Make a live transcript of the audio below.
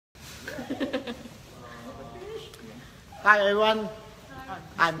Hi everyone,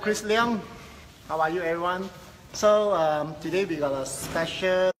 I'm Chris Leong. How are you everyone? So today we got a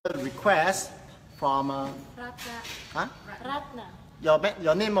special request from Ratna. huh? Ratna.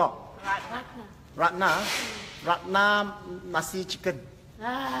 Your name what? Ratna. Ratna? Ratna nasi chicken.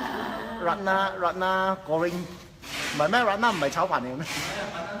 Ratna goreng. 唔係咩 Ratna 唔係炒飯嚟嘅咩？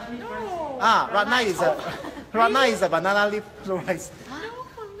 Ratna is a banana leaf rice.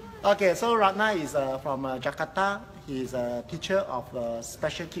 Okay, so Ratna is from Jakarta. He is a teacher of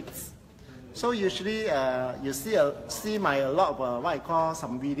special kids. So usually you see a lot of what I call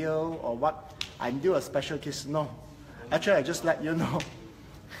some video or what I do a special kids. No, actually I just let you know.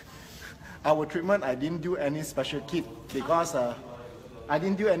 Our treatment I didn't do any special kid because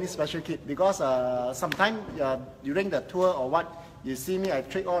sometimes during the tour or what you see me I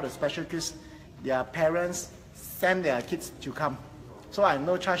treat all the special kids. Their parents send their kids to come. So I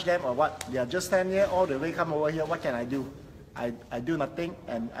no charge them or what. They are just stand here all the way come over here. What can I do? I do nothing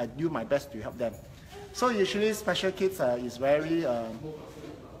and I do my best to help them. So usually special kids is very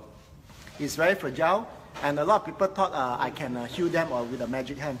fragile and a lot of people thought I can heal them or with a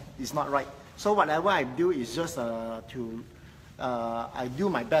magic hand. It's not right. So whatever I do is just I do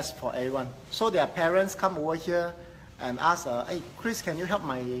my best for everyone. So their parents come over here and ask, hey Chris, can you help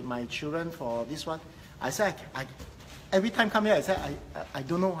my children for this one? I said, every time come here, I say, I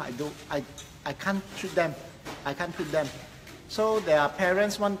don't know, I can't treat them. I can't treat them. So their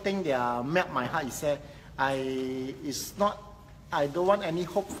parents, one thing they melt my heart, he said, I don't want any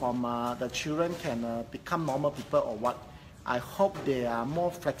hope from the children can become normal people or what. I hope they are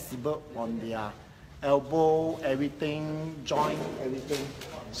more flexible on their elbow, everything, joint, everything.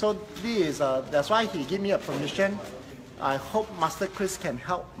 So this is, that's why he gave me a permission. I hope Master Chris can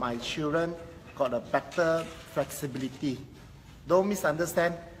help my children got a better flexibility. Don't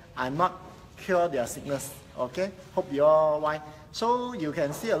misunderstand. I'm not cure their sickness. Okay? Hope you all why. So you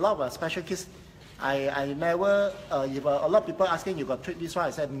can see a lot of special kids. I never. If a lot of people asking you got treat this one,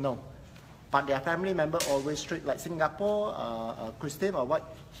 I said no. But their family member always treat like Singapore, Christine or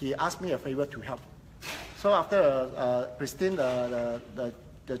what. He asked me a favor to help. So after Christine, the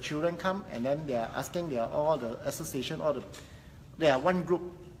children come and then they are asking all the association, they are one group.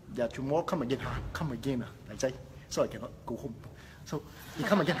 They are tomorrow come again, I say, so I cannot go home. So he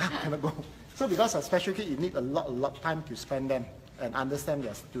come again, cannot go home. So because of special kid, you need a lot of time to spend them and understand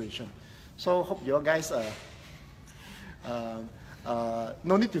their situation. So hope you guys no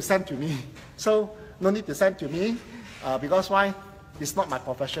need to send to me. So no need to send to me because why? It's not my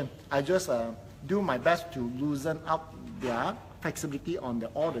profession. I just do my best to loosen up their flexibility on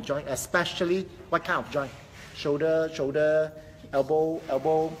all the joint, especially what kind of joint? Shoulder,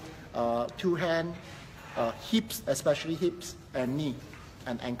 elbow, two hand, hips, especially hips, and knee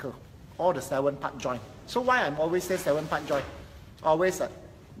and ankle. All the 7-part joint. So why I'm always say 7-part joint? Always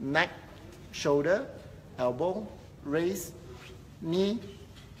neck, shoulder, elbow, waist, knee,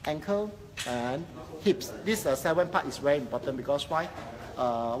 ankle, and hips. This 7-part is very important because why?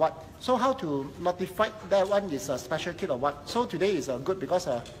 What? So how to notify that one is a special kid or what? So today is good because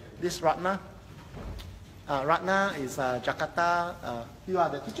this Ratna. Ratna is Jakarta. You are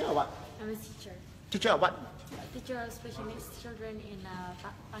the teacher or what? I'm a teacher. Teacher of what? Teacher of special needs children in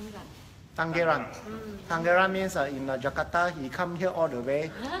Tangerang. Tangerang. Tangerang means in Jakarta. He come here all the way,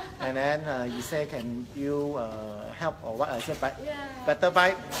 and then he say, "Can you help or what?" I said, "Better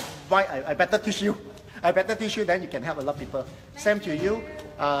I better teach you. I better teach you. Then you can help a lot of people." Same to you.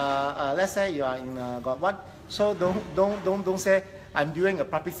 Let's say you are in got what? So don't say I'm doing a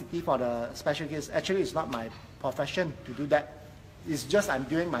publicity for the special kids. Actually, it's not my profession to do that. It's just I'm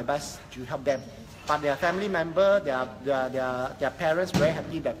doing my best to help them. But their family member, their parents very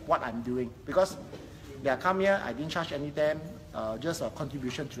happy that what I'm doing because they come here. I didn't charge any them. Just a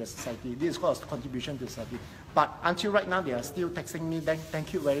contribution to the society. This is called a contribution to society. But until right now, they are still texting me.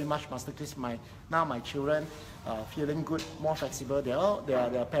 Thank you very much, Master Chris. Now my children feeling good, more flexible.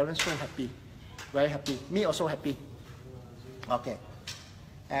 Their parents so happy, very happy. Me also happy. Okay,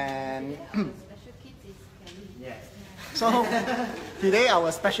 and Special kids is Kelly. yes. So today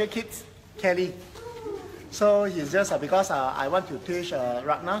our special kids Kelly. So he's just because I want to teach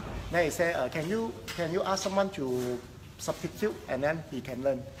Ratna. Then he said, can you ask someone to substitute and then he can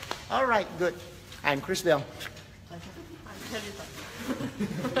learn. All right, good. I'm Chris Leong.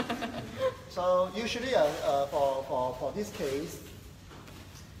 So usually for this case,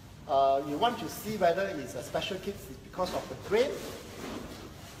 you want to see whether it's a special case because of the brain.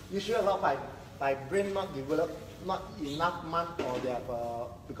 Usually a lot by brain not developed, not enough month, or they have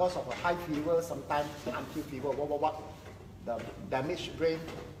because of a high fever, sometimes until fever, the damaged brain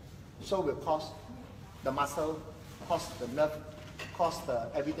So will cause the muscle, cause the nerve, cause the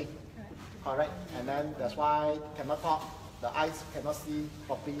everything. Correct? And then that's why cannot talk, the eyes cannot see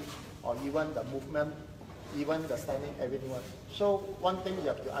properly, or even the movement, even the standing, everything. So one thing you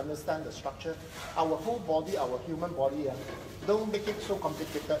have to understand the structure. Our whole body, our human body, don't make it so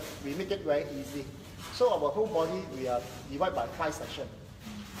complicated. We make it very easy. So our whole body, we are divided by 5 sections.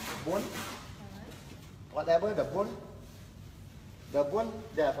 Bone, whatever the bone,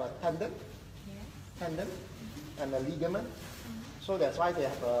 they have a tendon, and a ligament. So that's why they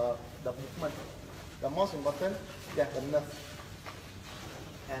have the movement. The most important, they have the nerve.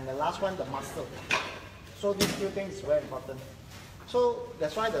 And the last one, the muscle. So these 2 things is very important. So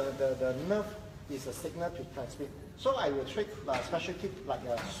that's why the nerve is a signal to transmit. So I will treat the special kid like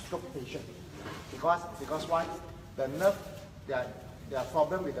a stroke patient. Because why? The nerve, there are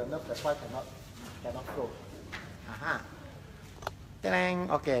problem with the nerve, that's why cannot flow. Aha. Dang.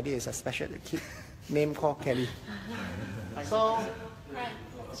 Okay, this is a special kid name called Kelly. So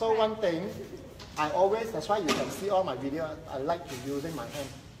one thing, I always, that's why you can see all my videos, I like to using my hand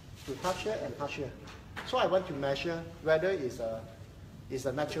to touch here and touch here. So I want to measure whether it's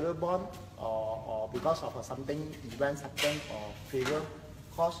a natural born or because of something, events happen or failure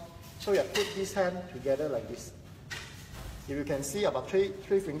cause. So you put this hand together like this. If you can see about 3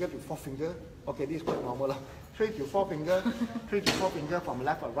 finger to 4 finger, okay, this is quite normal. 3 to 4 finger, 3 to 4 finger from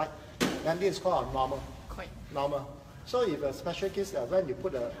left or right, then this is called a normal. Quite normal. So if a special case, when you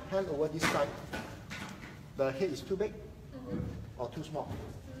put a hand over this side, the head is too big or too small.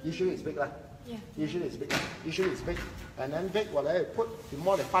 Usually it's big, right? Yeah. Usually it's big. Usually it's big. And then big, whatever you put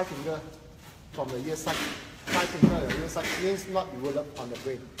more than 5 finger from the ear side. 5 finger on the ear side means not developed on the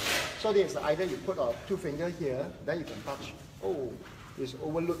brain. So this is either you put 2 finger here, then you can touch. Oh, it's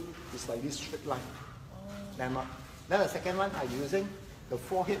overlooked. It's like this straight line. Then the second one, I'm using the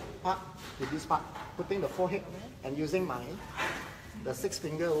forehead part to this part, putting the forehead and using the 6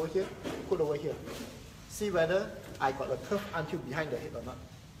 finger over here, put over here. See whether I got a curve until behind the head or not.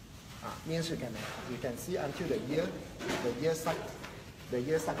 Means you can see until the ear side like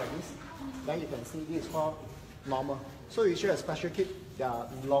this. Then you can see this is called normal. So usually a special kid, they are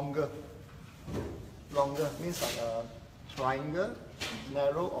longer. Longer means like a triangle,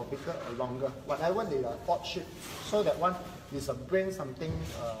 narrow or bigger or longer. Whatever they are odd shape. So that one is a brain something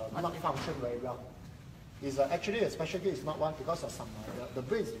not function very well. Is actually a special case is not one because of some the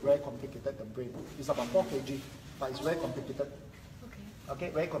brain is very complicated. The brain is about 4 kg, but it's very complicated. Okay,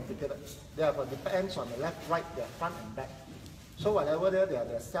 very complicated. Therefore, depends on the left, right, their front and back. So whatever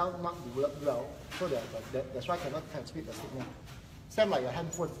their cell not developed well, so that's why cannot transmit the signal. Same like your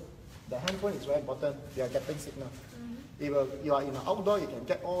handphone. The handphone is very important. They are getting signal. If you are in an outdoor, you can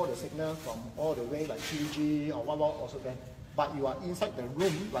get all the signal from all the way like 3G or what also then. But you are inside the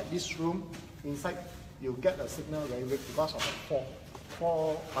room, like this room, inside you get a signal very weak because of the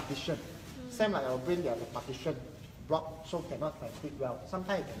four partition. Same like our brain, they have a partition block, so cannot transmit well.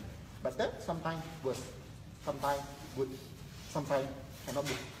 Sometimes it can better, sometimes worse, sometimes good, sometimes cannot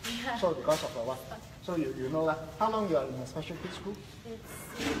good. Yeah. So because of the what? So you know that. How long you are in a special kids school?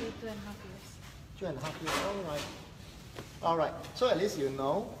 It's maybe 2.5 years. 2.5 years, all right. All right, so at least you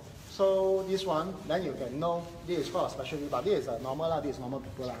know. So this one, then you can know this is called a specialty, but this is a normal, this is normal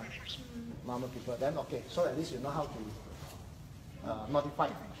people. Normal people, then okay, so at least you know how to notify.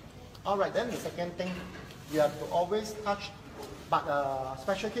 All right, then the second thing, you have to always touch, but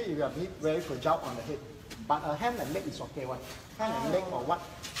special case if you are very fragile on the head. But hand and leg is okay, what? Hand and leg or what?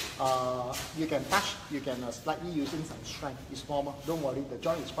 You can touch, you can slightly using some strength. It's normal, don't worry, the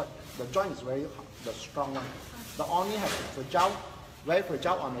joint is very the strong one. The only has fragile, very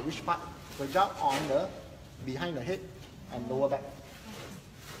fragile on the which part? Fragile on the behind the head and lower back.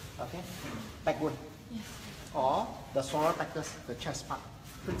 Okay? Backbone. Yes. Or the solar plexus, the chest part.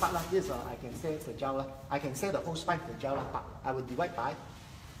 3 part like this, I can say fragile. I can say the whole spine fragile part. I will divide by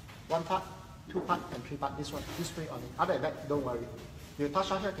 1 part, 2 part, and 3 part. This one, this 3 only. Other than that, don't worry. You touch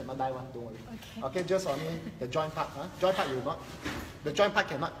here cannot die one, don't worry. Okay, just only the joint part. Joint part you will not. The joint part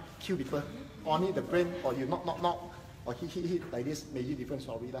cannot kill people. Only the brain, or you knock, or hit like this, maybe different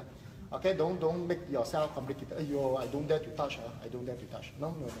story lah. Okay, don't make yourself complicated. Yo, I don't dare to touch. I don't dare to touch.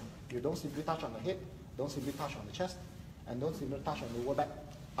 No. You don't simply touch on the head. Don't simply touch on the chest, and don't simply touch on the lower back.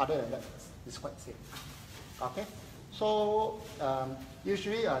 Other than that, it's quite safe. Okay, so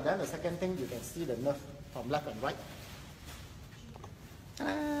usually then the second thing you can see the nerve from left and right.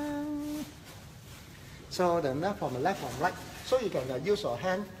 So the nerve from the left and right. So you can use your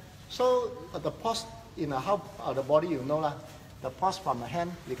hand. So the pulse in how the body you know lah. The pulse from the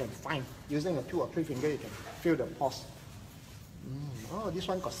hand you can find using a 2 or 3 finger. You can feel the pulse. oh, this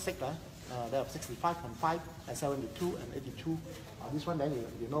one got 6, they have 65.5 and 72 and 82. This one then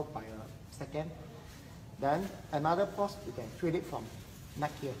you know by a second. Then another pulse, you can feel it from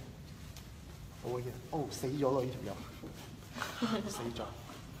neck here, over here. Oh, 死咗咯呢條友，死咗。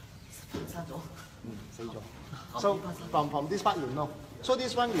死咗。So from this part you know. So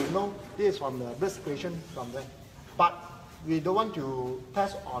this one you know, this is from the blood circulation from there. But we don't want to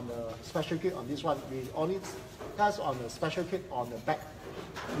test on the special kit on this one. We only test on the special kit on the back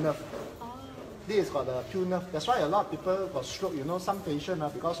nerve. This is got the two nerve. That's why a lot of people got stroke. You know, some patient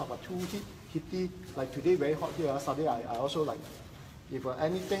because of a too heaty, like today very hot here. Saturday I also like, if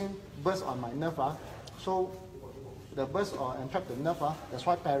anything burst on my nerve, so the burst or entrap the nerve, that's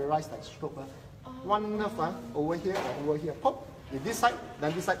why paralyzed like stroke. One nerve over here or over here, pop. If this side,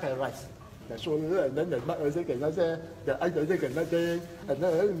 then this side paralyzed. The shoulder and then the back also cannot say, the eye also cannot say, and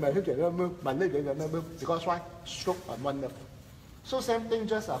then my head cannot move, my leg cannot move. Because why? Stroke on one nerve. So same thing,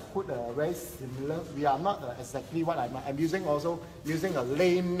 just put a very similar. We are not exactly what I'm using, also using a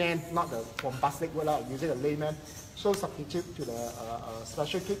layman, not the bombastic word, using a layman. So substitute to the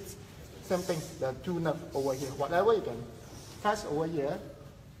special kits. Same thing, the two nerve over here. Whatever you can test over here,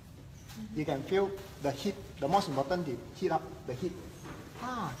 you can feel the heat. The most important thing, heat up the heat.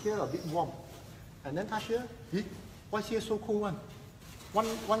 Here a bit warm. And then touch here, why here so cold one?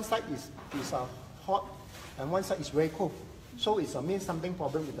 One side is hot and one side is very cold. So it means something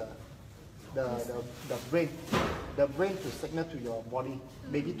problem with the brain. The brain to signal to your body,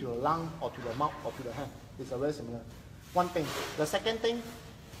 maybe to the lung or to the mouth or to the hand. It's very similar. One thing. The second thing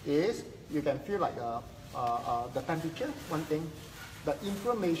is you can feel like the temperature, one thing. The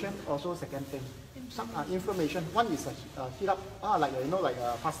inflammation also second thing. Some inflammation. One is heat up, like you know, like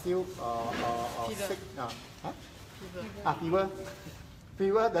pastille sick, fever.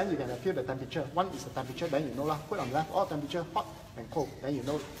 Fever, then you can feel the temperature. One is the temperature, then you know lah. Put on left, all temperature hot and cold. Then you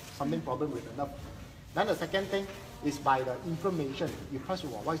know something problem with the nerve. Then the second thing is by the inflammation. You press,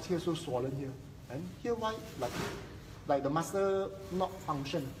 why is here so swollen here? And here why like the muscle not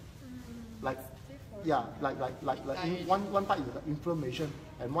function. Like yeah, like one part is the inflammation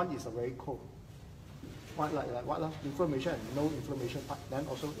and one is a very cold. One like what lah? Inflammation and no inflammation part. Then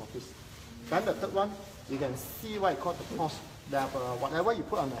also like this. Then the third one, you can see what I call the pulse. That whatever you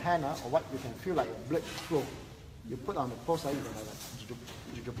put on the hand or what you can feel like a blood flow. You put on the pulse, you can like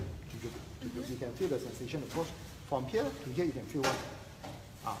you can feel the sensation of pulse. From here to here you can feel one.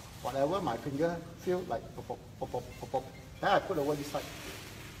 Whatever my finger feel like pop pop pop pop pop pop. Then I put over this side.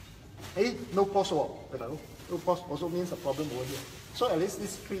 Hey, no pulse or no pulse also means a problem over here. So at least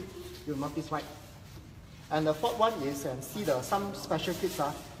these three you notice right. And the fourth one is see some special kits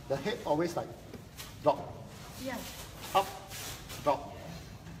the head always like drop. Yeah. Up, drop.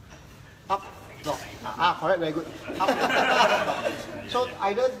 Up, drop. Correct, very good. Up, drop. So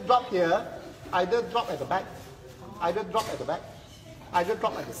either drop here, either drop at the back, either drop at the back, either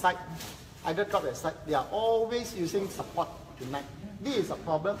drop at the side, either drop at the side. They are always using support to neck. This is a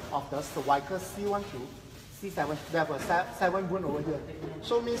problem of the cervical C1 to C7. They have a 7 wound over here.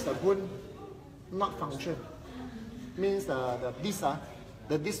 So means the wound not function. Means the disc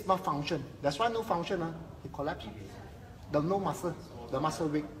not function. That's why no function, it collapse. The no muscle, the muscle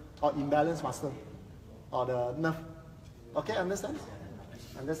weak or imbalanced muscle or the nerve. Okay, understand?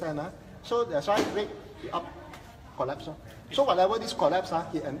 Understand? So that's why break up, collapse. So whatever this collapse,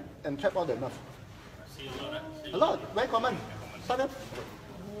 it entrap all the nerve. A lot, very common. Sudden.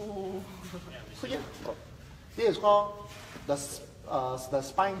 This is called the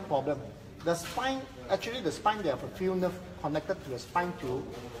spine problem. The spine, actually the spine, they have a few nerves connected to the spine to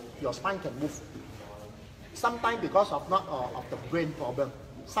your spine can move. Sometimes because of not of the brain problem.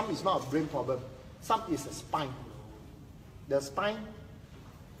 Some is not a brain problem. Some is a spine. The spine,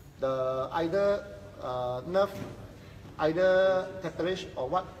 the either nerve, either cartilage or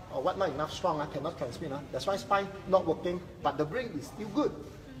what not enough strong, cannot transmit. That's why spine not working, but the brain is still good.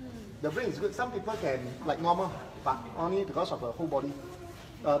 The brain is good. Some people can like normal, but only because of the whole body.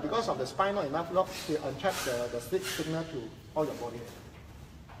 Because of the spine not enough lock to entrap the sleep signal to all your body.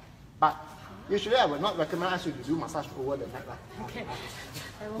 But usually I would not recommend you to do massage over the neck. Okay.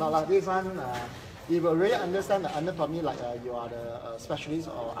 Not like this one. You will really understand the anatomy, like you are the specialist,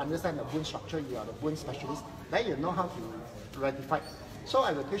 or understand the bone structure, you are the bone specialist. Then you know how to rectify. So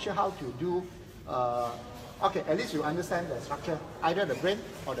I will teach you how to do. Okay, at least you understand the structure, either the brain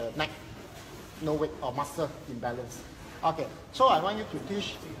or the neck, no weight or muscle imbalance. Okay, so I want you to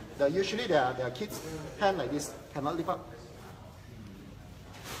teach. Usually there are kids hand like this, cannot lift up.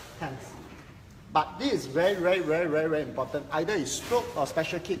 Hands. But this is very, very, very, very, very important. Either it's stroke or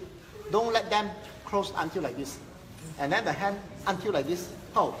special kid. Don't let them close until like this. And then the hand until like this,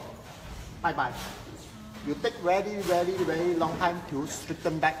 oh, bye-bye. You take very, very, very long time to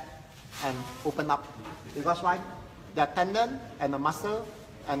straighten back and open up. Because why? The tendon and the muscle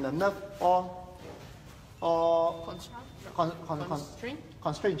and the nerve all constrained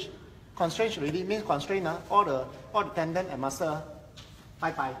really means constrained. All the tendon and muscle,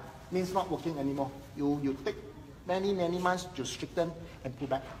 bye-bye, means not working anymore. You take many months to straighten and pull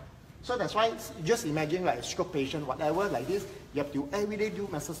back. So that's why just imagine like a stroke patient, whatever like this, you have to every day do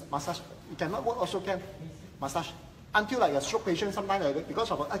massage. You cannot work also can massage. Until like a stroke patient sometimes like because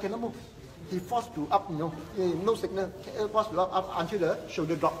of I cannot move. He forced to up, no signal, forced to up until the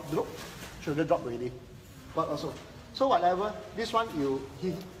shoulder drop already. But also, so whatever, this one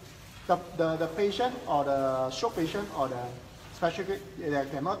the patient or the stroke patient or the specialist, they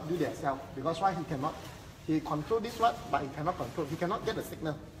cannot do themselves because why? He control this one, but he cannot control. He cannot get the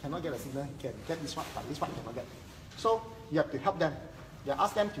signal. He can get this one, but this one he cannot get. So you have to help them. You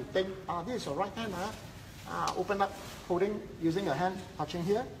ask them to think, this is your right hand, open up, holding, using your hand, touching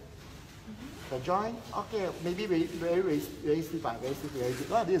here. The joint, okay, maybe very stiff, very good.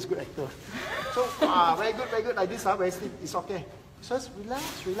 Oh, this is good actor. So very good like this, very stiff. It's okay. Just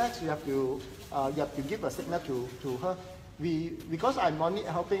relax. You have to give a signal to her. Because I'm only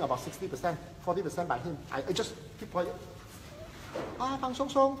helping about 60%, 40% by him. I just keep quiet. 放松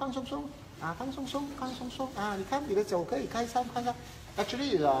松，放松松，放松松，放松松。你看你的手可以开上，看看。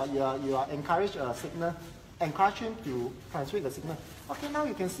Actually, you are encourage a signal. Encourage him to transmit the signal. Okay, now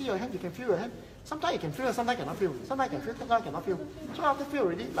you can see your hand, you can feel your hand. Sometimes you can feel, sometimes you cannot feel. Sometimes you can feel, sometimes you cannot feel. So after feel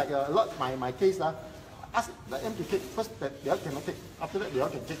already, like a lot my case, let them to take. First that they all cannot take. After that they all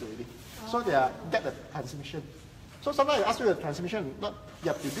can take already. So they get the transmission. So sometimes I ask you the transmission, you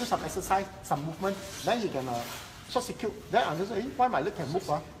have to do some exercise, some movement, then you can short circuit. Then I just say, why my leg can move?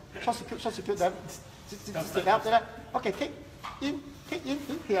 Short circuit, then after that, okay, kick in,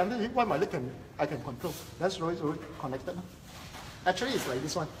 here, why my leg I can control. That's really connected. Actually, it's like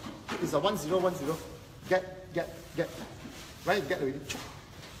this one. It's a 1010. Get. Right, get already.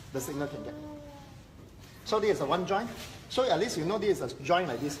 The signal can get. So this is a one joint. So at least you know this is a joint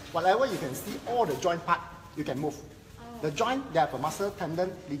like this. Whatever you can see, all the joint part, you can move. The joint, they have a muscle,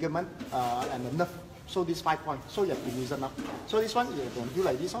 tendon, ligament, and a nerve. So these 5 points. So you have to loosen up. So this one, you can do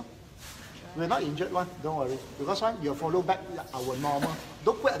like this one. We're not injured one, don't worry. Because one, you follow back our normal.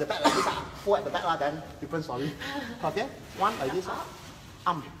 Don't put at the back like this, pull at the back, then different story. Okay? One like this,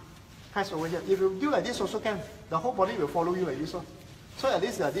 press over here. If you do like this also can, the whole body will follow you like this one. So at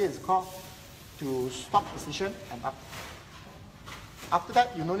least the idea is called to stop position and up. After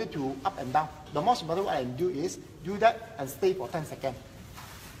that, you no need to up and down. The most important what I do is do that and stay for 10 seconds.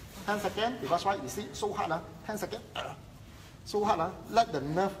 10 seconds, because why? You see, so hard, 10 seconds. So hard, let the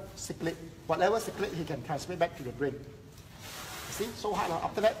nerve circulate. Whatever circulate, he can transmit back to the brain. See, so hard.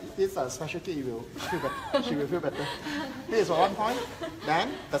 After that, it's a specialty, you will feel better. She will feel better. This is one point.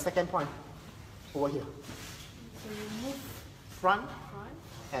 Then the second point, over here. So you move front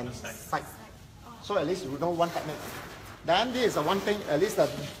and side. So at least you know one technique. Then this is the one thing, at least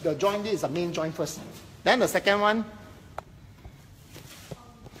the joint, this is the main joint first. Then the second one.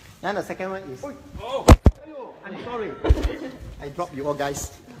 Then the second one is. Oh! I'm sorry. I dropped you all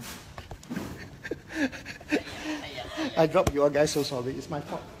guys. I dropped you all guys, so sorry. It's my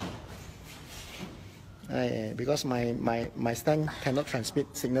fault. Because my stand cannot transmit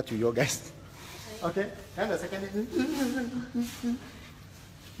signal to you guys. Okay, then the second is.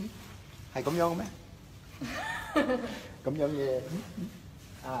 Hay咁樣咩?咁樣嘅.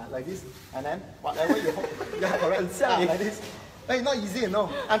 Like this, and then whatever you hold, correct. Like this. Hey, not easy, no.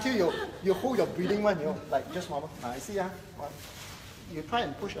 Until you hold your breathing one, like just normal. I see, you try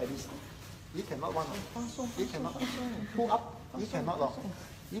and push like this. You cannot one. You cannot pull up. You cannot.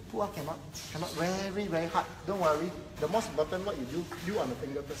 You pull up cannot. Very, very hard. Don't worry. The most important what you do on the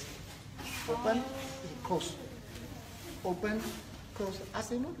finger first. Open, close. Open, close. I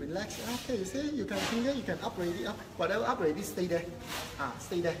say no, relax. Okay, you see, you can finger, you can up already, up. Whatever up already, stay there.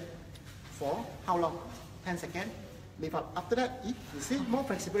 Stay there. For how long? 10 seconds. Lift up. After that, you see, more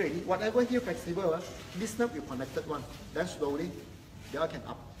flexible already. Whatever here flexible, this nerve you connected one. Then slowly, they all can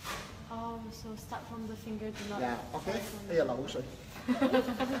up. So start from the finger to not. Yeah, okay. Hey, 流口水.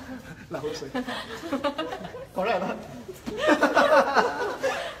 流口水. Correct or not?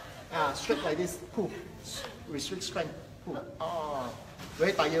 Straight like this, pull. Restrict strength, pull.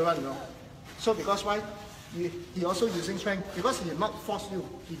 Very tired one, So because why? He also using strength. Because he not force you,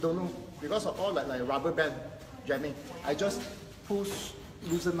 he don't know. Because of all like rubber band jamming. I just push,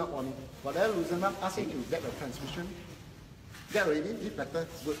 loosen up on it. Whatever loosen up, ask him to get the transmission. Get ready, if better,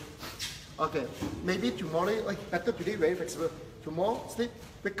 good. Okay, maybe tomorrow, better today, very flexible. Tomorrow, sleep,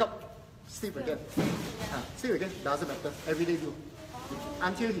 wake up, sleep again. Sleep again, doesn't matter. Every day do.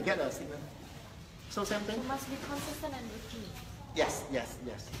 Until he get a signal. So same thing? It must be consistent and routine. Yes.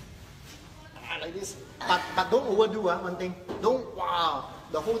 Like this. But don't overdo one thing. Don't,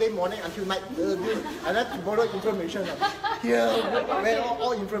 the whole day morning until night. And then tomorrow information. Here, where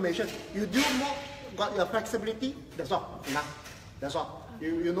all information. You do more, got your flexibility, that's all. Enough. That's all.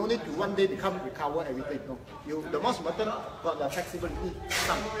 You no need to one day recover everything. No. The most important, got the flexibility.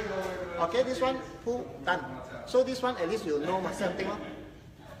 Some. Okay, this one, done. So this one, at least you know same thing.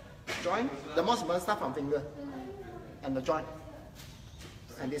 Joint, the most important stuff from finger. And the joint.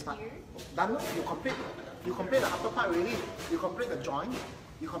 And this part. Done, you complete the upper part already. You complete the joint,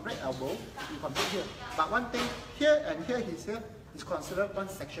 you complete elbow, you complete here. But one thing, here and here, is considered one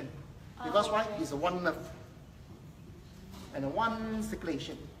section. Because why? It's a one nerve. And a one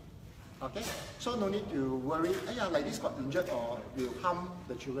circulation. Okay? So no need to worry, like this got injured or will harm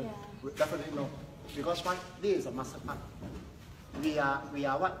the children. Definitely no. Because why? This is a muscle part. We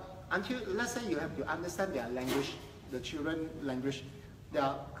are what? Until, let's say you have to understand their language, the children language. They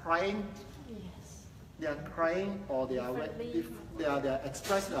are crying. Yes. They are crying, or they are if they are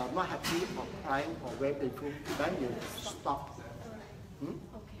expressed they are not happy or crying or very painful. Then you stop. Okay.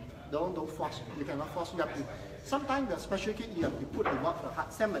 Don't force. You cannot force. You have to. Sometimes the special kid you have to put a lot of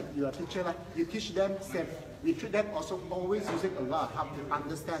heart. Same like you are teacher, like you teach them same. We treat them also always using a lot of heart to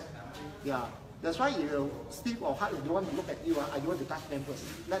understand. Yeah. That's why if Steve or Hart, if they want to look at you, I don't want to touch them first.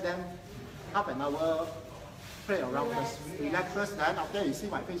 Let them half an hour play around first, relax first, then after you see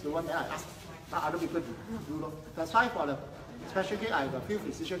my face, the one then I ask other people to do. That's why for the special case, I have a few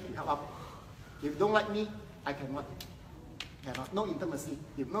physicians to help out. If you don't like me, I cannot. No intimacy.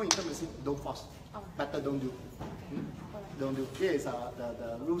 If no intimacy, don't force. Better don't do. Don't do. Here is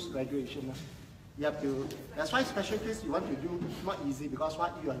the rules regulation. You have to. That's why special case you want to do not easy because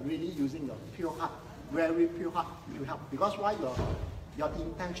why you are really using your pure heart, very pure heart to help. Because why your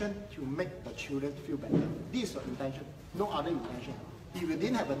intention to make the children feel better. This is your intention, no other intention. If you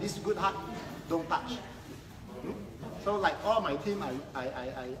didn't have this good heart, don't touch. So like all my team,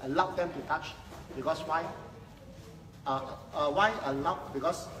 I allow them to touch because why? Why allow?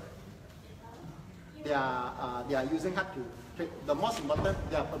 Because they are using heart to. The most important,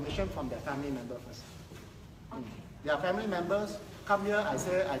 they have permission from their family member first. Their family members come here. I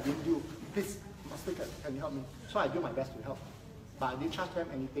say I didn't do. Please, Master, can you help me? So I do my best to help. But I didn't charge them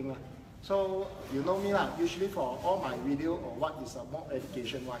anything. So you know me, usually for all my video or what is more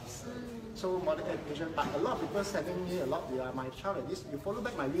education wise. So more education, but a lot of people sending me a lot, my child like this, you follow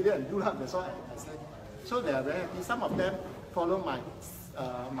back my video and do that, that's what I said. So they are very happy. Some of them follow my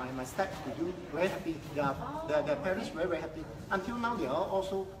steps to do, very happy. Their parents very happy. Until now they are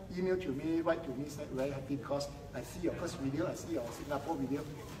also email to me, write to me, say very happy because I see your first video, I see your Singapore video,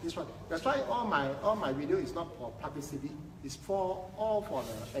 this one. That's why all my video is not for publicity, it's all for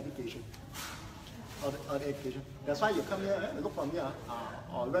the education. Or the education. That's why you come here, look for me,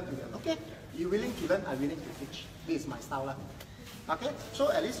 or learn together. Okay, you willing to learn, I'm willing to teach. This is my style. Okay,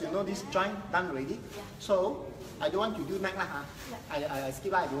 so at least you know this joint done already. So I don't want to do neck I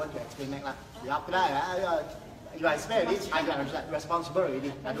skip I don't want to explain neck After that, if I explain this, I am responsible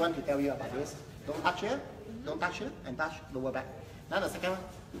already. I don't want to tell you about this. Don't touch here, and touch lower back. Now the second one.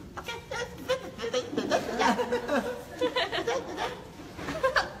 Okay.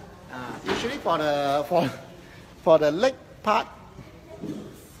 Usually for the leg part.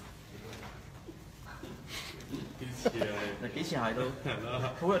 Okay,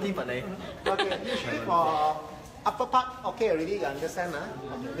 usually for upper part, okay already, you understand,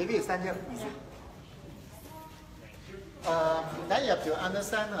 Okay, maybe you stand here. Then you have to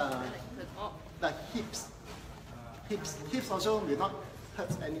understand the hips. Hips also will not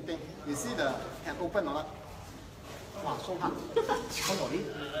hurt anything. You see the can open or not? Wow, so hard.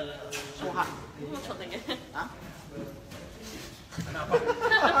 So hard. Huh?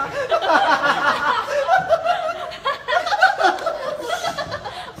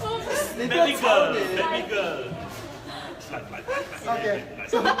 Technical. Okay.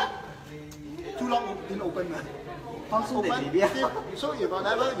 So, too long didn't open. So if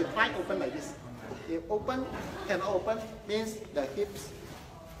whatever you try open like this, if open cannot open means the hips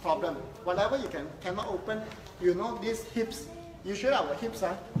problem. Whatever you cannot open, you know these hips. Usually our hips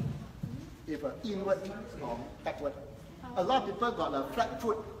are either inward or backward. A lot of people got a flat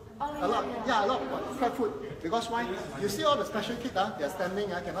foot. A lot got flat foot. Because why? You see all the special kids, they are standing,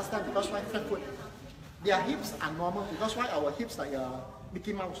 cannot stand because why? Flat foot. Their hips are normal because why? Our hips like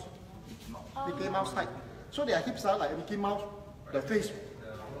Mickey Mouse. Mickey Mouse type. So their hips are like Mickey Mouse, the face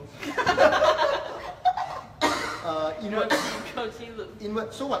Inward.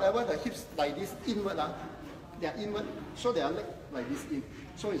 Inward. So whatever the hips like this inward, they are inward. So they are leg like this in.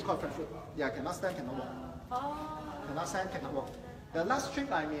 So it's called flat foot. Yeah, cannot stand, cannot walk. Cannot stand, cannot walk. The last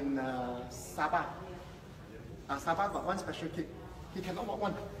trip I'm in Sabah. Sabah got one special kid. He cannot walk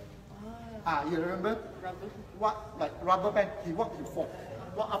one. You remember? What, like rubber band? He walked, he fall.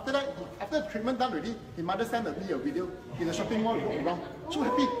 Well, after that, after the treatment done already, his mother sent me a video in the shopping mall, walk around. So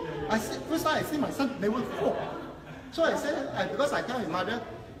happy. First time I see my son never fall. So I said, because I tell his mother,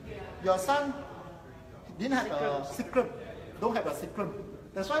 your son didn't have a sacrum, don't have a sacrum.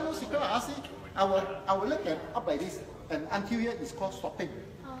 That's why no sacrum. I ask him, I will look at up like this, and until here is called stopping.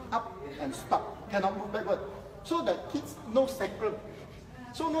 Up and stop, cannot move backward. So the kids no sacrum.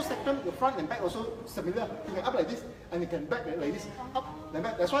 So no sacrum, the front and back also similar. You can up like this, and you can back like this, up and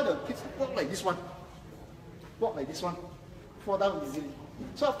back. That's why the kids walk like this one. Walk like this one. Fall down easily.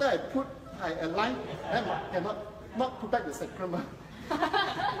 So after I align, then I cannot not put back the sacrum.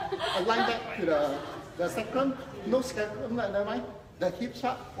 Align back to the sacrum, no sacrum, never mind. The hips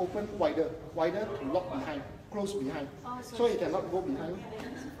are open wider to lock behind, close behind. So you cannot go behind.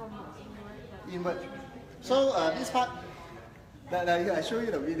 Inward. So this part, that I show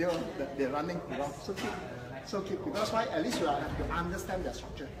you the video that they're running around. So cute. Because why? At least you have to understand their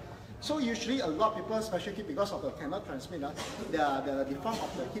structure. So usually a lot of people, especially because of the cannot transmit, the form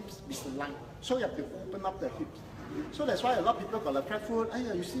of the hips is aligned. So you have to open up the hips. So that's why a lot of people got a flat foot.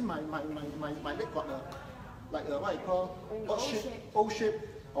 You see my leg got a like what I call O shape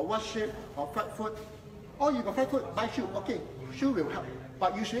or what shape or flat foot. Oh, you got flat foot, buy shoe. Okay, shoe will help.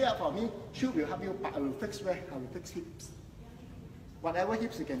 But usually for me, shoe will help you, but I will fix where? I will fix hips. Whatever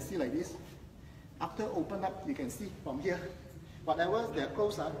hips you can see like this. After open up, you can see from here. Whatever they're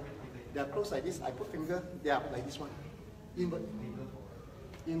close, like this. I put finger, they are like this one. Inward.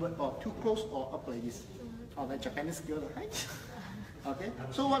 Inward or too close or up like this. Or like Japanese girl, right? Okay.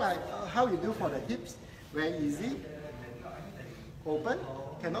 So how you do for the hips? Very easy. Open.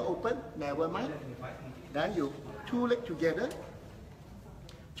 Cannot open, never mind. Then you two legs together.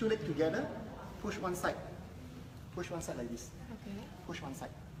 Two legs together. Push one side. Push one side like this. Okay. Push one side.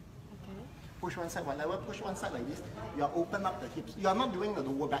 Okay. Push one side. Whenever push one side like this, you are open up the hips. You are not doing the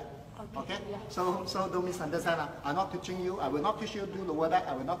lower back. Okay? Yeah. So don't misunderstand. I'm not teaching you. I will not teach you to do lower back.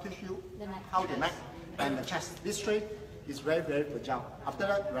 I will not teach you how the neck and the chest. This trait is very, very fragile. After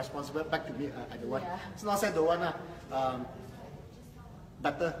that, responsible back to me. I don't want. It's not say don't want.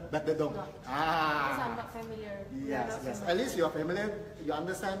 Better don't. Because I'm not familiar. Yes. At least you're familiar. You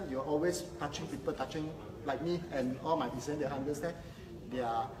understand. You're always touching people, touching like me and all my descendants. They understand.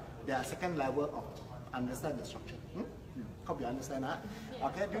 They are second level of understand the structure. Hope you understand that.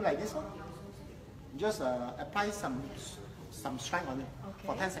 Okay, do like this one. Just apply some strength on it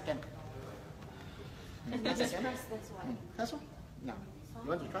for 10 seconds. And you just press this one. That's one. Now, you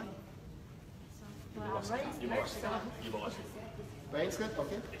want to try? Very good.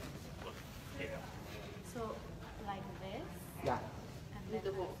 Okay. So like this. Yeah. And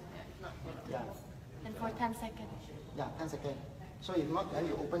then Yeah. and for 10 seconds. Yeah, 10 seconds. So if not, then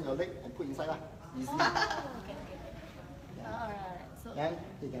you open your leg and put inside lah. Easy. Okay. Alright. So Then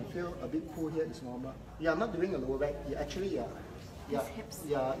you can feel a bit pull here is normal. You are not doing a lower back. You actually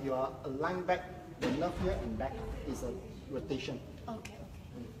you are aligned back. The nerve here and back is a rotation. Okay.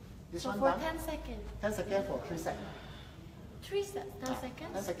 This So one for done. 10 seconds. 10 seconds for 3 sets. 3 sets. 10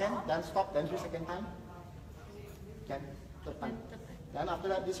 seconds. 10 seconds, then stop, then 3 second time. Then third time. Then after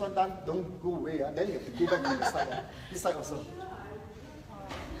that, this one done, don't go away. Then you have to go back to the side. This side also.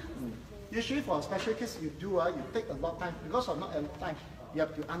 Usually for special case you do, you take a lot of time. Because of not a lot of time, you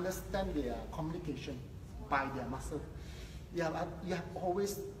have to understand their communication by their muscle. You have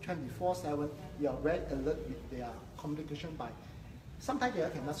always 24/7, you are very alert with their communication by. Sometimes they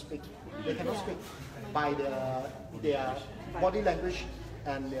cannot speak. They cannot speak by their body language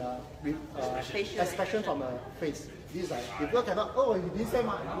and their expression from the face. These are people cannot. Oh, you didn't say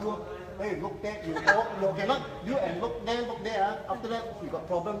much. Then you look there. You cannot do and look there. After that, you got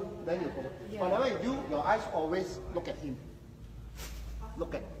problem. Then you problem. Whenever you do, your eyes always look at him.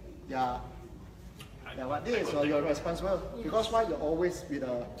 Look at what this is your responsible because why you're always with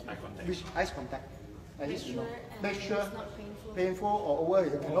eye contact. At least you know. Make sure painful or over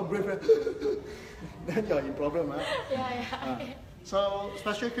you cannot breathe. Then you're in problem. So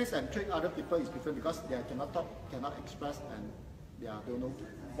special case and treat other people is different because they cannot talk, cannot express, and they don't know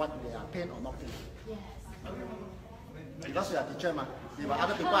what they are pain or not pain. Yes. Because you are teacher, if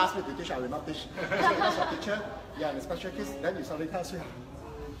other people ask me to teach, I will not teach. So because you're teacher, in a special case, then you suddenly tell you.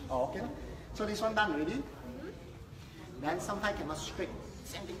 Oh, okay. So this one done already. Then sometimes cannot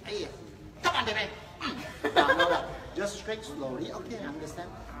same thing. Hey, come on, baby. No. Just straight slowly. Okay, I understand.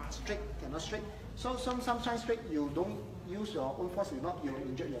 Straight, cannot straight. So sometimes straight, you don't use your own force, you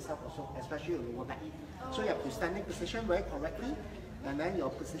injure yourself also, especially your lower back. So you have to standing position very correctly, and then your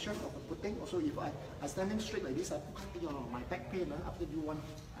position of putting also. If I standing straight like this, my back pain after you one.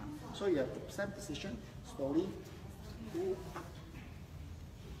 So you have to stand position slowly. Go up.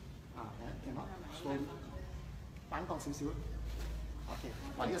 Cannot slowly. 反抗少少。OK，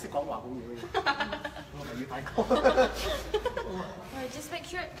 或者識講華好嘢嘅，我咪要反抗。Right, just make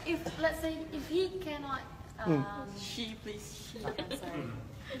sure if let's say if he cannot, she please she. I'm sorry.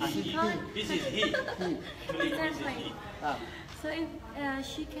 She can't. This is he. Exactly. So if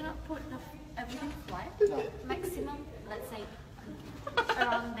she cannot put everything flat, maximum, let's say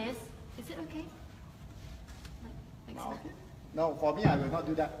around this, is it okay? Like maximum? No, for me I will not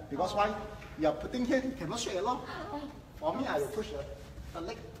do that because why? You are putting here, you cannot straight along. For me, I will push the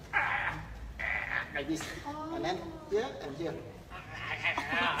leg like this, and then here and here.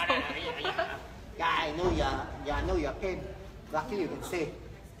 Yeah, I know your pain. Lucky you can say.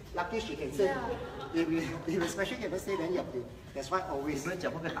 Lucky she can say. If especially cannot say, then you have to. That's why always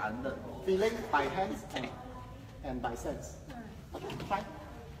feeling by hands and by sense. Okay, try.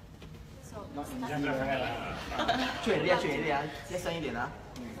 So Not easy. 注意力啊，再深一点啊。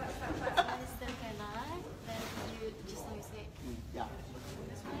 still cannot. Then you just now you say. Yeah.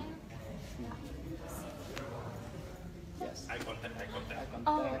 This one. Yes. Eye contact.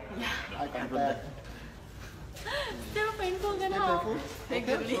 Oh, yeah. I contact. Still painful kan Still how?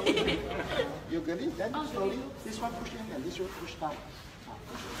 painful? Okay, slowly. You get it? Then slowly. This one push in and this one push down.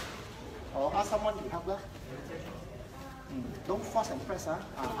 Or ask someone to help her. Don't force and press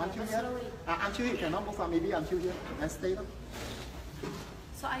until here. Until you cannot move. Maybe until here and stay.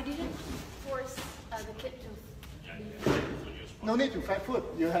 So I didn't force the kid to. No need to fight foot.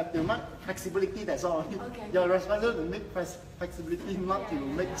 You have to make flexibility. That's all. Okay. Your responsibility to make flexibility, not to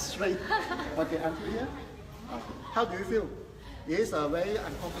make straight. Okay, until here. How do you feel? Is it very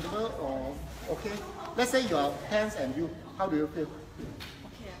uncomfortable or okay? Let's say your hands and you. How do you feel?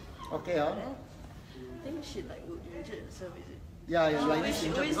 Okay. Okay, huh? I think she like would injure herself, is it? Yeah, yeah, like Always- this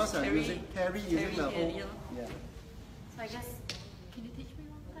injured always because carry- using the whole. carry, Yeah. So I guess. Can you teach me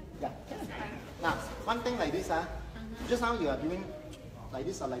one time? Yeah. Now, one thing like this, just now you are doing like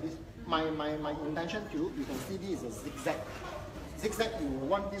this or like this. My intention too, you can see this is a zigzag. Zigzag, you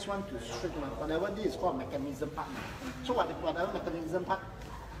want this one to straight one. Whatever this is called mechanism part. So whatever mechanism part,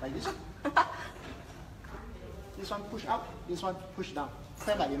 like this. This one push up, this one push down.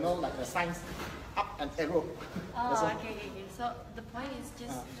 Same like like the signs, up and arrow. That's all. Oh, okay. So the point is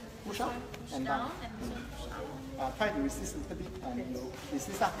just Push this up one push and down down. and this one push up. Try to resist a little bit and you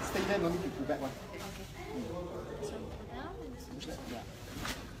resist up. Stay there, no need to pull back one. Okay. This one pull down and this one Push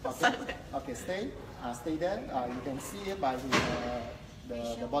push that, up. yeah. Okay, stay there. You can see it by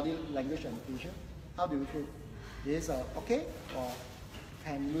the body language and facial. How do you feel? Is okay or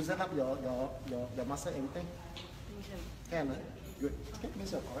can loosen up the muscle everything? Can, good. Okay,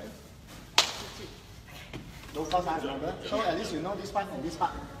 means you're correct. Don't force remember. So at least you know this part and this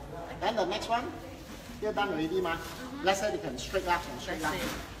part. Then the next one, you're done already, ma. Let's say you can straight up and straight up.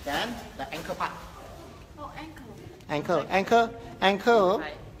 Then the ankle part. Oh, ankle. Ankle.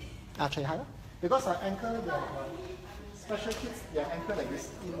 Right. Try higher. Because ankle, the special kids, their ankle like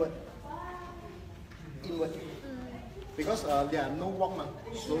this, inward. Because there are no walk,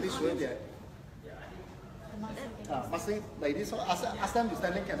 slowly they muscle like this. So ask them to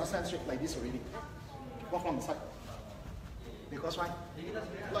standing cannot stand straight like this already. Walk from the side. Because why?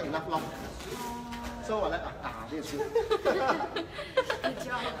 Not enough long. So what like this is good. Good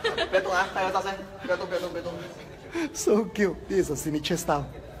job. 不要动啊，大家大声，不要动。 So cute. This is a signature style.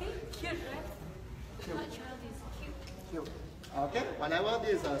 Cute, right? Not child is cute. Cute. Okay, whenever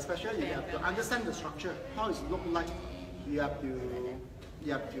this is special, you have to understand the structure, how it look like. You have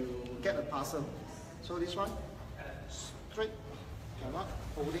to get a parcel. So this one, straight, cannot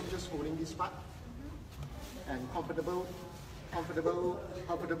just holding this part, and comfortable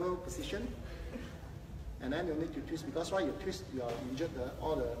position. And then you need to twist because why you twist, you are injured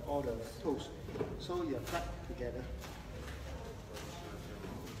all the toes. So you are flat together.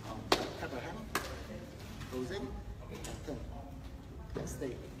 Tap the hand, closing, and turn, and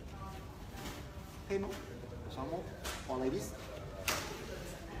stay. Pain, some more, or like this,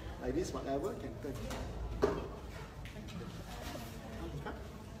 whatever can turn.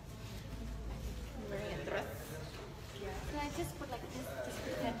 Wearing a dress. Can I just put like this? Just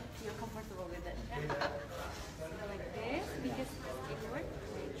pretend you're comfortable with it. So like this, because it worked.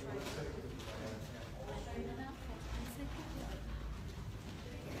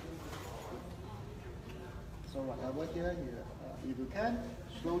 whatever here, if you can,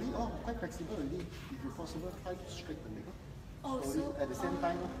 slowly, quite flexible already. If you possible, try to straight the leg. Slowly, at the same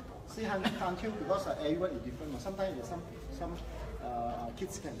time, see until, because everyone is different. Sometimes some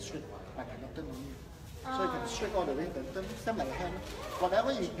kids can straight, I cannot turn only. So you can straight all the way, then turn, same like a hand.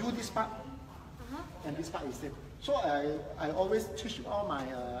 Whatever you do this part, and this part is same. So I always teach all my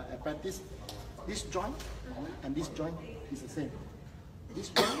apprentice, this joint and this joint is the same. This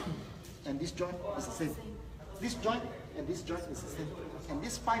joint and this joint is the same. This joint and this joint is the same. And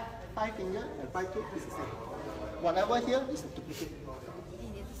this five finger and 5 toe is the same. Whatever here is a duplicate.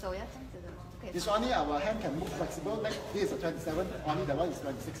 This only our hand can move flexible. Like this is a 27, only the one is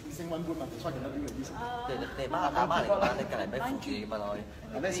 26. Missing one bone, so I cannot do like this.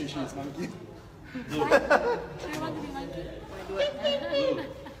 Unless she is monkey. I want to be monkey.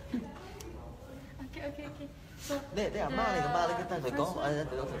 Okay. So để ẩm ma này cái tay phải có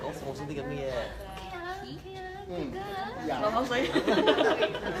một số cái nghe. Yeah.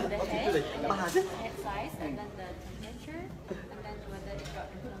 the head size, and then the temperature, and then whether it got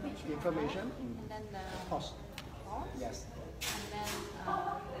inflammation, and then the Pause. Yes. and then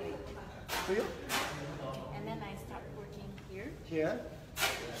Do you? and then I start working here. Here.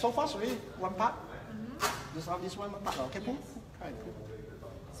 So fast already, one part. Just have this one part. Okay, pull. Try and pull.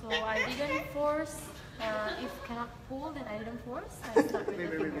 So I didn't force. If cannot pull, then I didn't force. I start with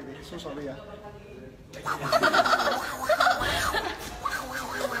Wait. So sorry.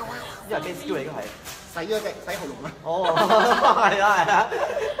 Cái skill này có phải. 洗咗嘅，洗喉嚨啦。係啊。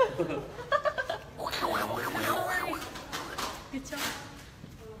Good job.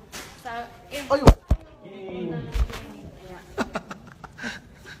 So if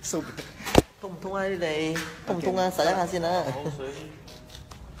So bad. 痛唔痛啊？你哋痛唔痛啊？實一下先啦。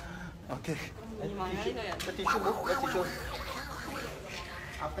Okay. 個 tissue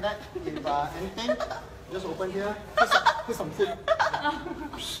After that, if anything, just open here, put some food.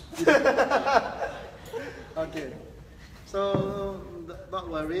 Okay. So, don't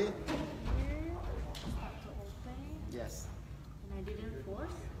worry. start to open, Yes. and I didn't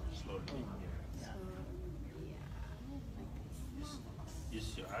force. Slowly. So yeah, like this. Use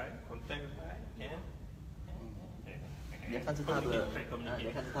your eye, contact with eye, and 你看是他的，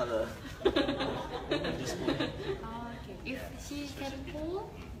你看是他的。 Okay. If she can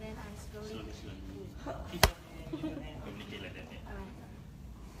pull, then I slowly. communicate like that. Alright.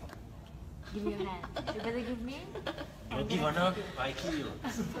 Give me your hand. You better give me. No give or no, I kill you.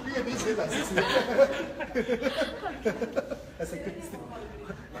 That's a good thing.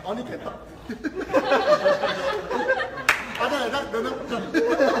 Only can talk. Other than that,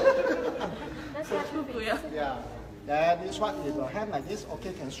 That's what moving. Yeah. Then this one, if your hand like this,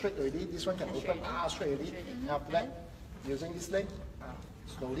 okay, can straight already. This one can open, straight already. After that, using this leg,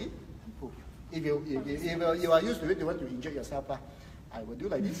 slowly pull. If you are used to it, you want to injure yourself, I will do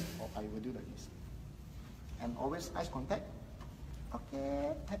like this, or I will do like this. And always eyes contact.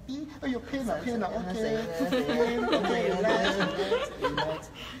 Okay, happy. Oh, you pain, okay. Okay, relax.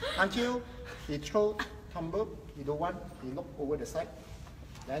 Until he throw, tumble, he don't want, he look over the side.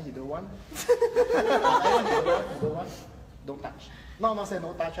 Then he don't want. Don't touch. Not say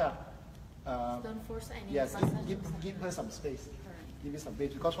no touch. Don't force any. Yes, massage. give her some space. Give her some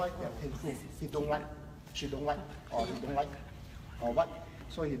space because why? They are painful. He don't like, she don't like, or he don't like, or what?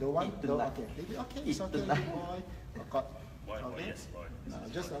 So he don't want. Okay, it's okay, good boy. God. Boy, Okay. yes, boy.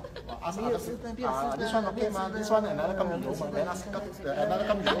 Just ask other people. This one okay, ma? This one another come below, ma? Then ask another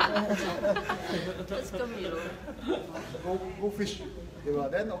come below. Go fish.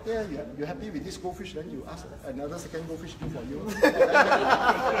 Then okay, you happy with this goldfish? Then you ask another second goldfish do for you.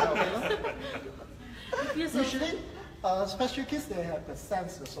 Usually, special kids they have the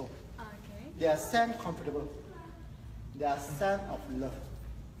sense also. Okay. They are sense comfortable. They are sense of love.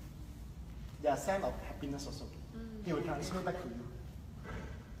 They are sense of happiness also. He will transfer back to you.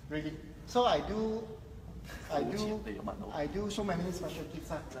 Really. So I do so many special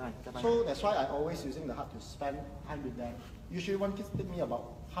kids. So that's why I always using the heart to spend time with them. Usually one kid take me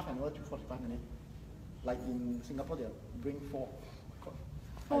about half an hour to 45 minutes. Like in Singapore, they bring 4.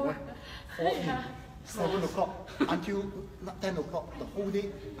 7 o'clock until 10 o'clock. The whole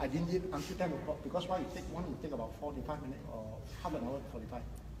day I didn't eat until 10 o'clock because why you take about 45 minutes or half an hour 45.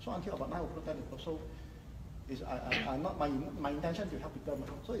 So until about 9 o'clock, 10 o'clock. So it's I not my intention to help people.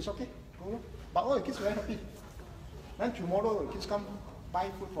 So it's okay. Go. But all the kids very happy. Then tomorrow the kids come buy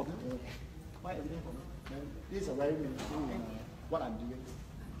food for me. Buy everything for me. Then this is a very meaningful what I'm doing.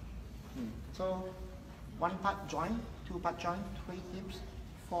 So 1 part joint, 2 part joint, 3 hips,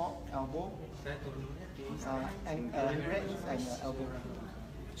 4 elbow, and elbow.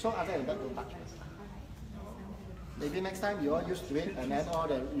 So other than that, don't touch. Maybe next time you all used to it, and then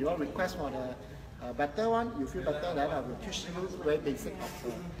you all request for the better one, you feel better, then I will teach you very basic of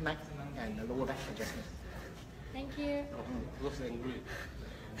the neck and the lower back adjustment. Thank you. Looks angry.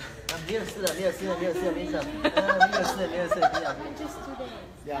 没有事的，没有事的，没有事的，没有事的，没有事的，没有事的，没有。 Not just 2 days.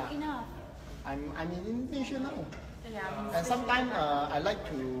 Yeah. Not enough. I'm in Indonesia now. Yeah. And sometimes I like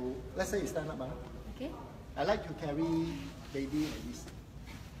to, let's say you stand up, Okay. I like to carry baby like this.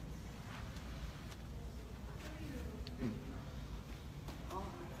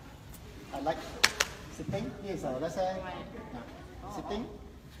 I like sitting. This let's say sitting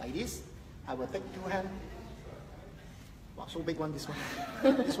like this. I will take 2 hands. Wow, so big one. This one,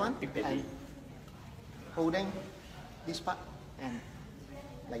 this one, and holding this part and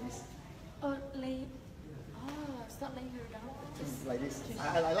like this. Oh, start laying her down. Just like this.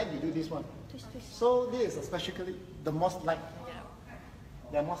 I like to do this one. Twist. So this is especially the most like.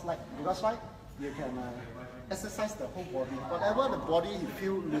 The most like because why? You can exercise the whole body. Whatever the body you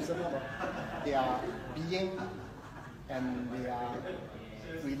feel loosen up, they are being and they are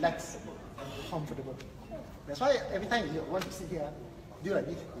relaxed, comfortable. That's why every time you want to sit here, do like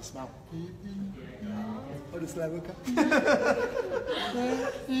this, you smile. Or the level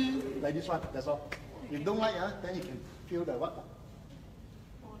like this one, that's all. If you don't like, then you can feel the what?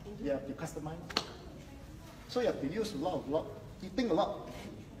 You have to customize. So you have to use a lot. You think a lot.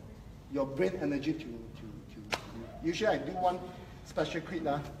 Your brain energy to usually I do one special crit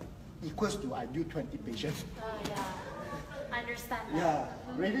equals to I do 20 patients. Yeah. I understand that. Yeah,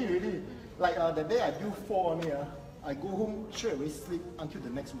 really. Like the day I do 4 only, I go home straight away sleep until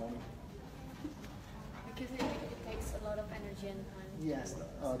the next morning. Because it takes a lot of energy and time. Yes,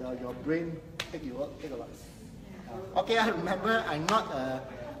 your brain take a lot. Okay, I remember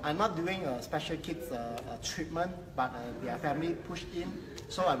I'm not doing a special kids treatment, but their family pushed in,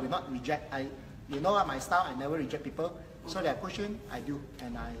 so I will not reject. You know my style, I never reject people. So they push in, I do,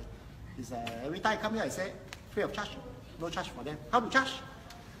 and every time I come here, I say free of charge, no charge for them. How to charge?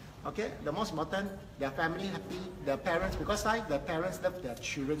 Okay, the most important, their family happy, their parents, because the parents love their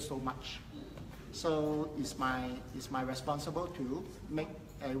children so much. So it's my responsible to make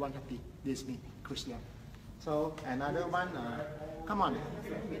everyone happy. This is me, Christian. So another one, come on.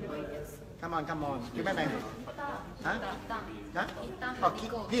 Give me name. Huh?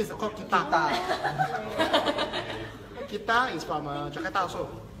 This is called kita. Kita is from Jakarta also.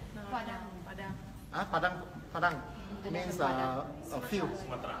 Padang means a field.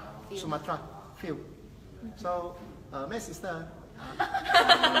 Sumatra field. So my sister.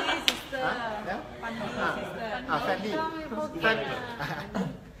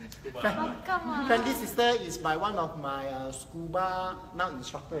 Friendly sister is one of my scuba now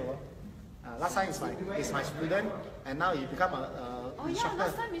instructor. Last time is my student, and now he become a instructor.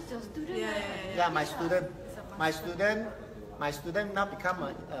 Last time is your student. Yeah, my student now become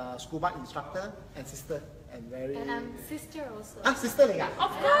a scuba instructor and sister, and very. And I'm sister also. Sister lagi.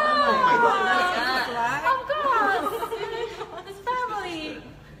 Of course. Oh my God. Of course. It's family.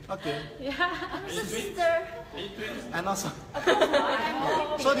 Okay. Yeah. I'm sister. And also.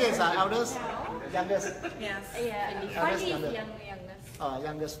 So there's eldest, youngest. Yes. Yeah. Eldest, Funny youngest.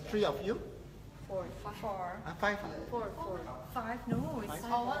 youngest. 3 of you. 4. 5. 5? No, it's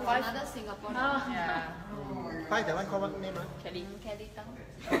 5. Another Singaporean. Yeah. 5 that one call what name? Kelly Tang.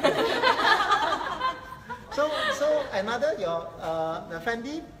 So another the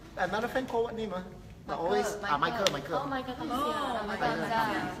Fendi, another friend call what name? Always Michael. Oh, Michael.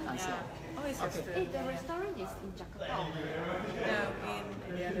 Answer. Always Okay. Hey, the restaurant is in Jakarta. No, in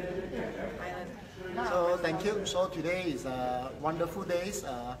the other island. So thank you. So today is a wonderful day.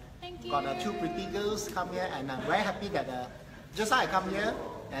 Thank you. Got 2 pretty girls come here, and I'm very happy that just I come here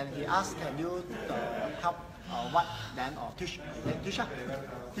and he asked, can you help what then or teach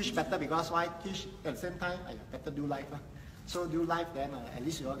better, because why teach at the same time I better do life. So do life, then at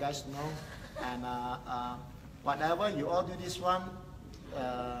least you all guys know, and whatever you all do this one,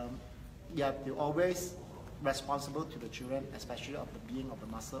 you have to always responsible to the children, especially of the being of the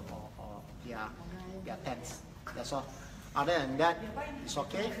muscle or their pets. That's all. Other than that, it's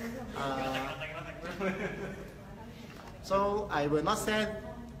okay. So I will not say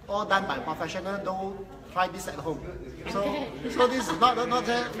all done by professional. Don't try this at home. So this is not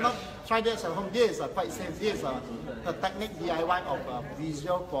try this at home. This is quite safe. This is a technique DIY of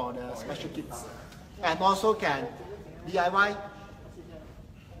physio for the special kids, and also can DIY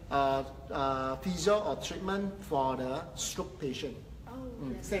physio or treatment for the stroke patient.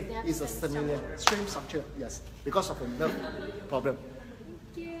 Same, it's a similar stream structure, yes, because of the nerve problem.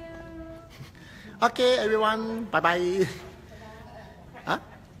 Thank you. Okay, everyone, bye bye.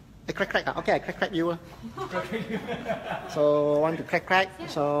 Crack. Okay, I crack you. So want to crack.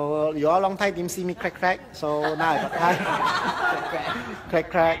 So you all long time didn't see me crack. So now I got time.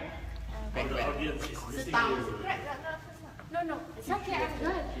 Crack. The audience is missing you. No. It's okay. I'm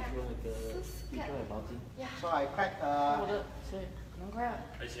good. So I crack What's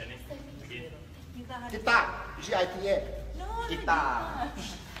your name? Again. guitar. Gita. Guitar.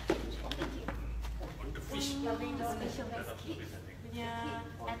 On the fish. Yeah.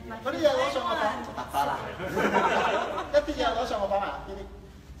 Có啲嘢攞上我房，打發啦。一啲嘢攞上我房啊！呢啲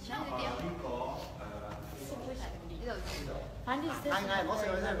嗌攞上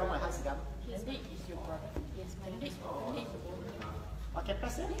去先，講埋慳時間。Okay,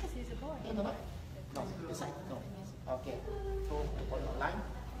 press it. No. No, this side. No. Okay. So on the line.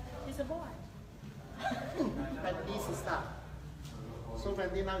 He's a boy. Friendly sister. So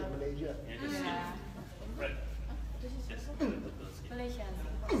friendly now in Malaysia. Right. Yes. Malaysia.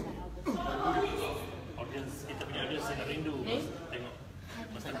 Audience, kita punya audience sangat rindu tengok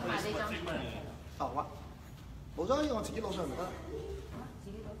Masa Polis buat segmen. 好啊，冇咗我自己攞上嚟得。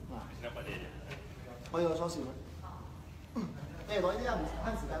 Kenapa dia? 我有鎖匙咩？你攞呢啲啊，唔慳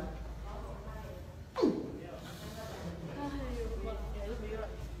時間。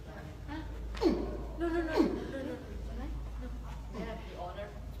No. They have the order.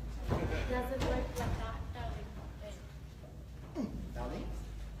 Doesn't work like that. Darling.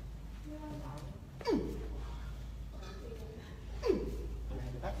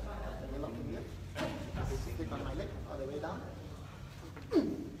 Back. Let me lock in here. Stick on my leg all the way down.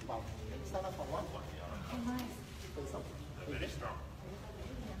 Wow. Stand up for one. Face up. Very strong.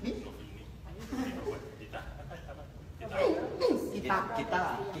 Me? Guitar.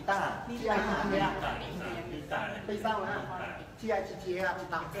 Face down 啊。G-I-T-T-A 啊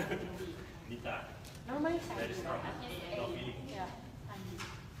，guitar。 Nita. Normally, Very strong. No feeling. yeah.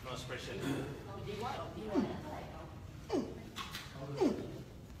 No expression.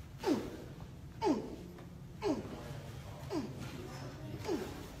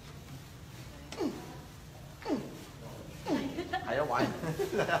係啊，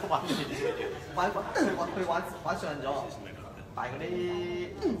玩上咗，但係嗰啲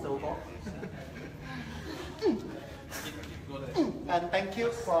做歌。 And thank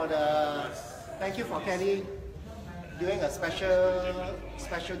you for Kelly doing a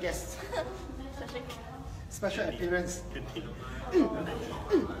special guest, special appearance.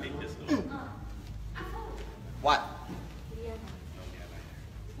 What？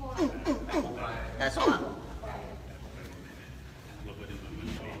誒爽啦！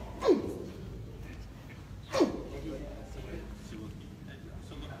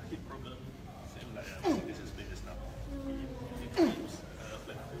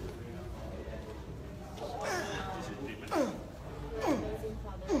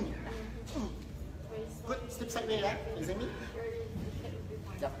 Good, step side way, yeah? Facing me?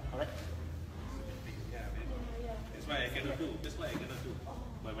 Yep, alright. That's why I cannot do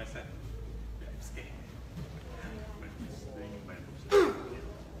by myself. I'm scared.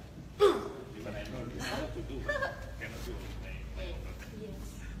 Even I know this is what to do, but cannot do.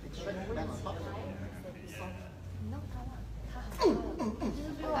 Straight back on top.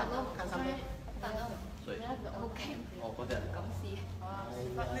 看上面。所以我嗰隻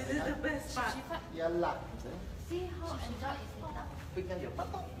This is the best part. 一粒， See how enjoy is it now? 邊間有不篤？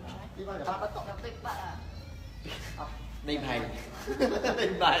呢班就八不篤。 The big butt 啊。你唔係，你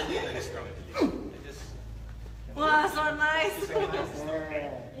唔係。 Very strong actually. I just Wow, so nice.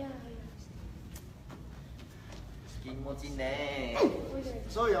 Yeah. 見我見你。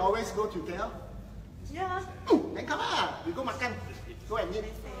 So you always go to KL? Yeah. Then come on, we go makan. Go and eat.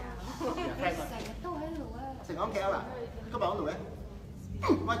 Friends 啊， 成日都喺度啊。成港 KL 啦，今日喺度嘅。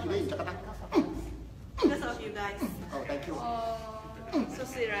關住你唔着得得。 Because of you guys. Oh, thank you. So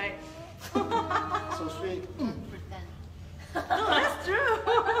sweet, right? So sweet. Pretend. No, that's true.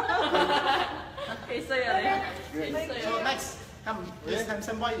 Okay, so you're Great. So next, come. This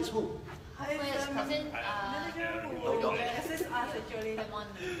handsome boy is who? Hi, Where's present? This is us actually. Come on.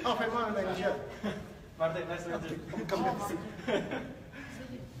 Oh, Fremont manager. Martin, nice to meet you. Come back.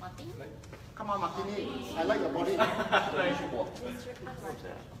 Martin? Come on, Martini. I like your body. No,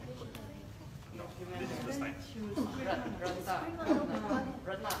 this is the time.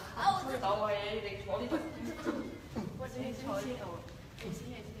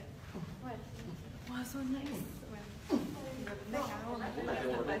 Wow, so nice. This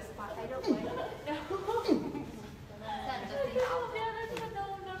is the best part.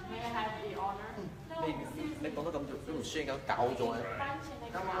 May I have the honor? 你講得咁做，都唔算咁搞咗啊！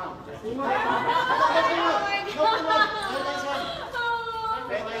 Come on. No, no, no. No, no, no. Nice one.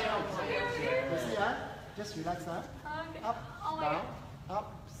 You see, just relax, Okay. Up, Oh my down,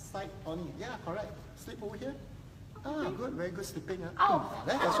 up, side only. Yeah, correct. Sleep over here. Ah, good, very good sleeping.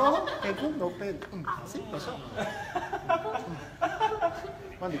 That's all. Painful, no pain. See, that's all.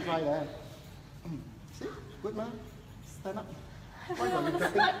 Want to try that? See, good man. Stand up. Why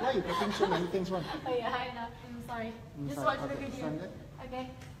are you tapping so many things, one? Oh yeah, I know. I'm sorry. Just watch the video. Okay.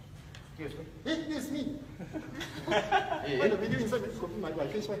 Hey, this is me. Why the video inside my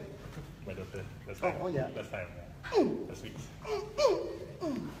face? Why? My daughter. Last time. Oh, yeah. Last time. Last week.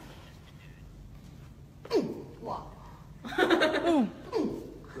 Wow.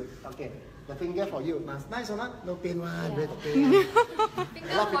 Good. Okay. The finger for you. Nice or not? No pain one. Very pain. Finger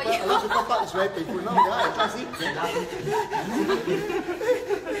A lot for of people thought it's very painful. No, yeah, I try see.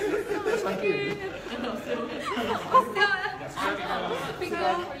 Thank you.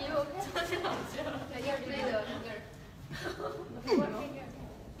 Finger for you. Yeah, you play the finger. What finger?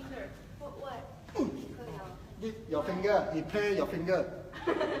 Finger. What? Your finger. He play your finger.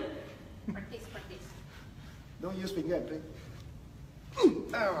 Practice. Don't use finger and play.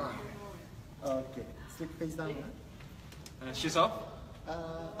 Okay. Sleep face down. She's off?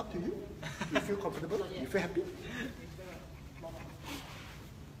 Up to you. You feel comfortable? You feel happy?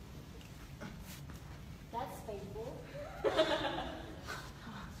 That's painful.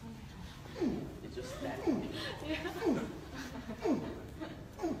 It's just that.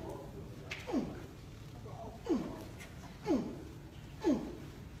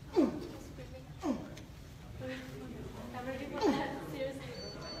 I'm ready for that. Seriously.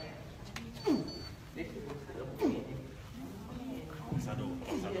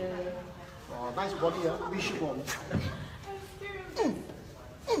 Oh, nice body, wish body.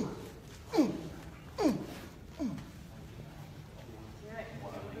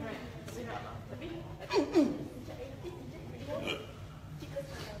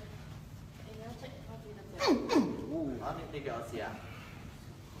 Đi cho xìa.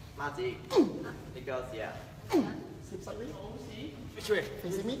 Ma chị. Đi cho xìa. Sleep sideways. Which way?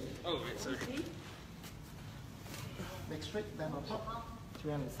 Facing me. Oh, wait, sorry. Neck straight, then on top.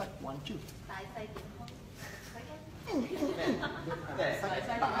 Three on the side. 1, 2. Tại sao điểm không? Để tại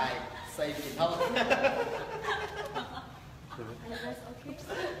xây thì thôi.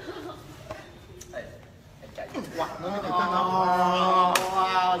 Wow, no need to turn up. Oh,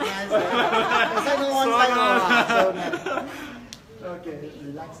 wow, nice. The second one, so nice. Okay,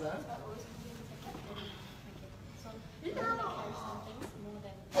 relax,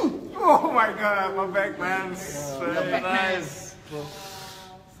 Oh my god, my back, man. Very nice.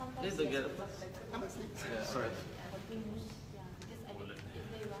 This is a good. Yeah, sorry.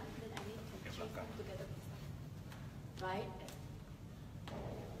 Right?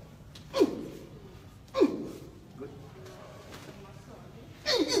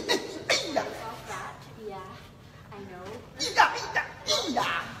 Yeah, I know.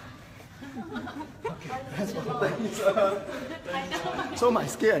 So my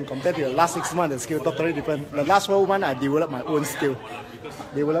skill and compared to the last 6 months, the skill totally different. The last 4 months, I developed my own skill.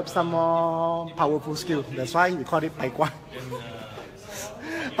 Develop some more powerful skill. That's why we call it Pai Guan.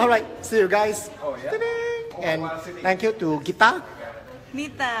 Alright, see you guys. And thank you to Gita,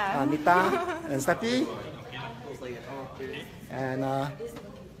 Nita. Nita, and Steffi, and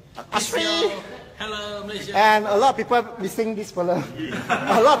Ashri. Hello, Malaysia. And a lot of people missing this fella.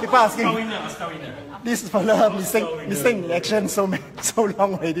 A lot of people asking, this fella missing in action so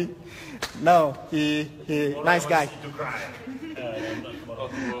long already. No, he nice guy.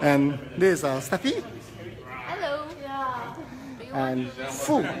 And this is Steffi Hello. Yeah. and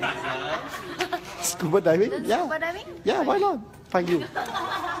Fu. Scuba diving? Yeah. Scuba diving? Yeah, why not? Find you.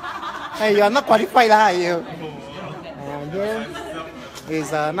 Hey, you are not qualified lah, you. And here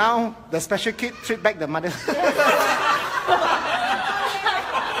is now the special kid treat back the mother. The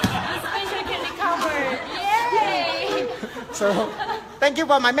special can recover. Yay! So, thank you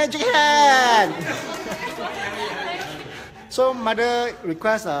for my magic hand. So, mother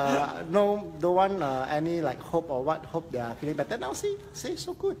requests don't want any like hope or what, hope they are feeling better. Now see,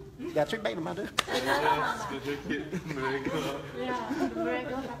 so good. They are treat back the mother. Special kid. Miracle. Yeah, the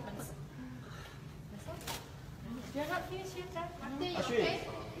miracle happens. You're not finished yet,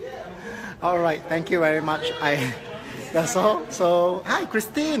 All right, thank you very much. That's all. So, hi,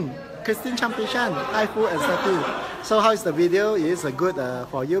 Christine Champishan, hi, Fu and Steffi. So, how is the video? Is it good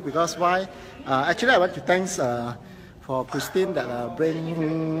for you? Because why? Actually, I want to thanks for Christine that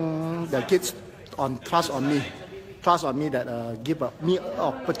bring the kids on trust on me that give me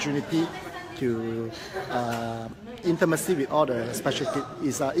opportunity to intimacy with all the special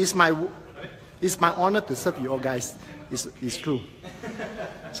kids. It's my honor to serve you all guys. It's true.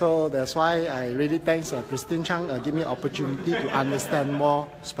 So that's why I really thanks Christine Chang give me opportunity to understand more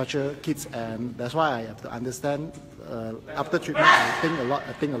special kids, and that's why I have to understand. After treatment,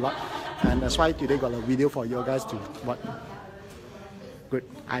 I think a lot, and that's why today got a video for you guys to watch. Good,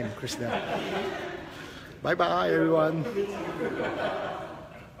 I'm Chris there. Bye bye everyone.